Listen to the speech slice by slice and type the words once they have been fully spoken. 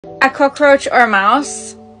A cockroach or a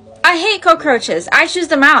mouse? I hate cockroaches. I choose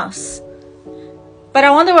the mouse. But I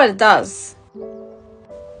wonder what it does.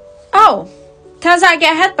 Oh, turns out I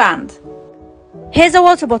get a headband. Here's a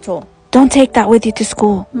water bottle. Don't take that with you to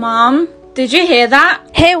school. Mom, did you hear that?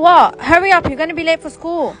 Hey, what? Hurry up, you're going to be late for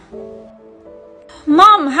school.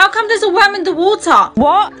 Mom, how come there's a worm in the water?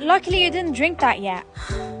 What? Luckily you didn't drink that yet.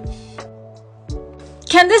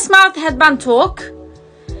 Can this mouth headband talk?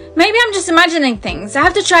 Maybe I'm just imagining things. I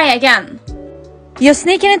have to try it again. You're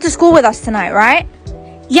sneaking into school with us tonight, right?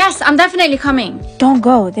 Yes, I'm definitely coming. Don't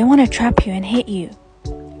go. They want to trap you and hit you.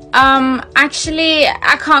 Actually,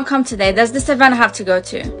 I can't come today. There's this event I have to go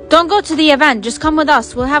to. Don't go to the event. Just come with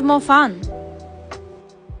us. We'll have more fun.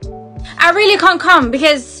 I really can't come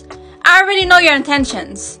because I already know your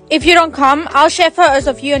intentions. If you don't come, I'll share photos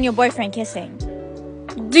of you and your boyfriend kissing.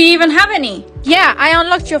 Do you even have any? Yeah, I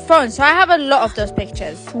unlocked your phone, so I have a lot of those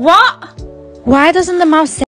pictures. What? Why doesn't the mouse say